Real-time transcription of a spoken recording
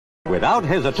Without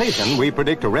hesitation, we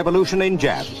predict a revolution in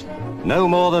jabs. No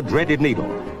more the dreaded needle.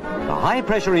 The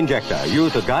high-pressure injector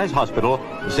used at Guy's Hospital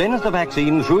sends the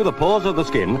vaccine through the pores of the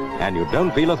skin, and you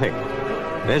don't feel a thing.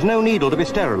 There's no needle to be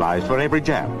sterilized for every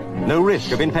jab, no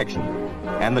risk of infection.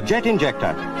 And the jet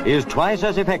injector is twice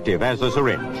as effective as the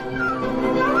syringe.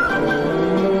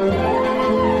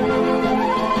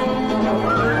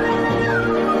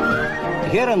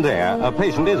 Here and there, a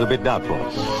patient is a bit doubtful.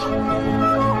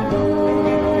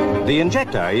 The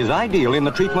injector is ideal in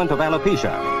the treatment of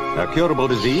alopecia, a curable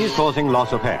disease causing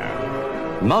loss of hair.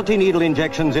 Multi-needle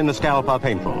injections in the scalp are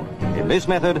painful. In this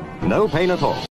method, no pain at all.